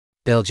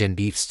Belgian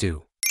beef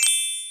stew.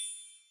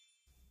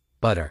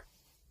 Butter.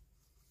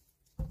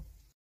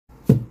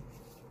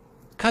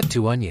 Cut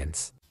 2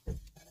 onions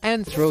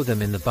and throw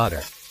them in the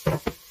butter.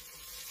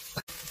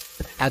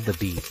 Add the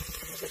beef.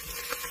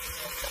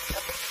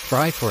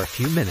 Fry for a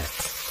few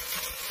minutes.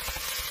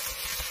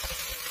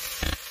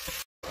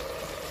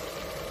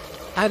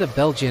 Add a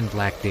Belgian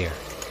black beer.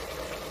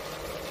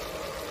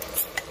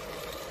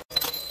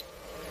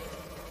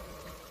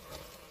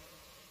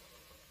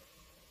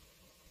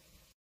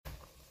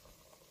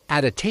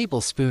 Add a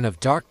tablespoon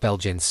of dark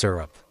Belgian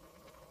syrup.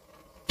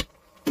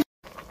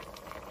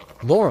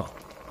 Laurel.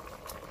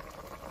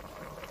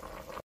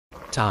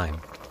 Thyme.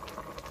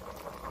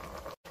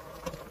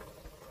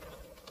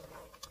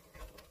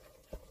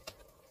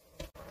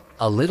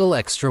 A little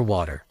extra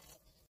water.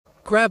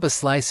 Grab a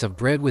slice of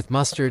bread with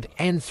mustard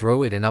and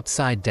throw it in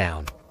upside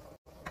down.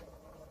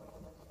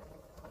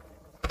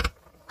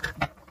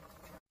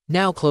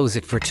 Now close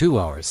it for 2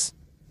 hours.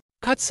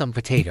 Cut some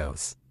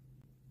potatoes.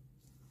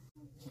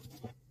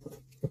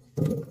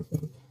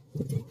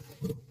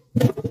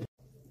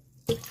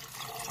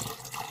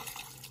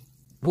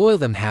 Boil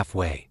them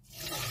halfway.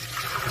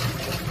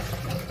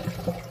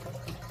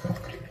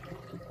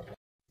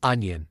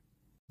 Onion.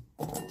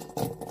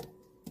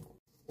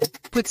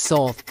 Put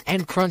salt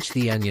and crunch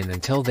the onion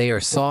until they are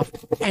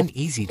soft and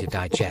easy to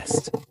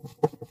digest.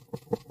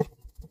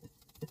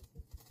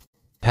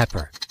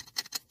 Pepper.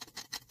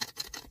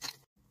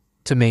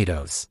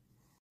 Tomatoes.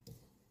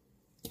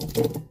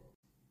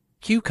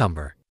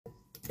 Cucumber.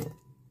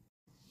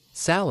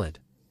 Salad.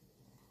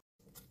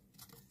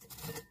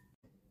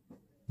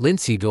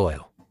 Linseed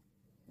oil.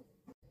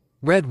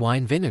 Red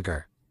wine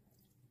vinegar.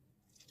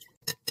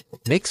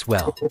 Mix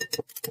well.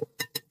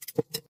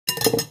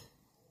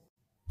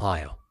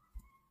 Oil.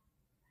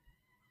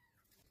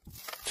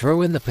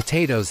 Throw in the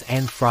potatoes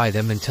and fry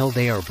them until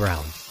they are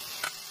brown.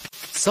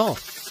 Salt.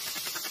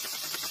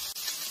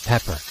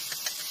 Pepper.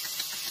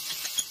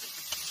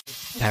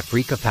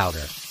 Paprika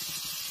powder.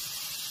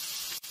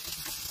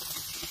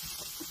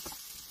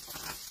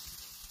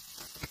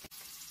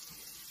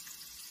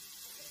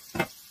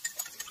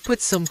 Put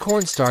some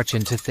cornstarch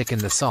in to thicken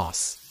the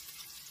sauce.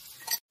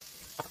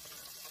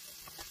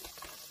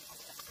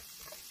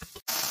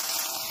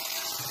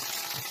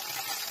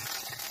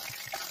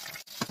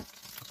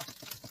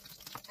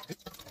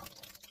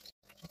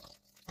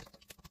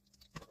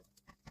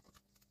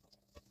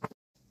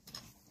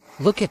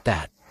 Look at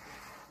that.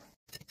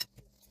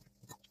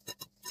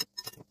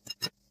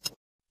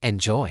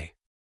 Enjoy.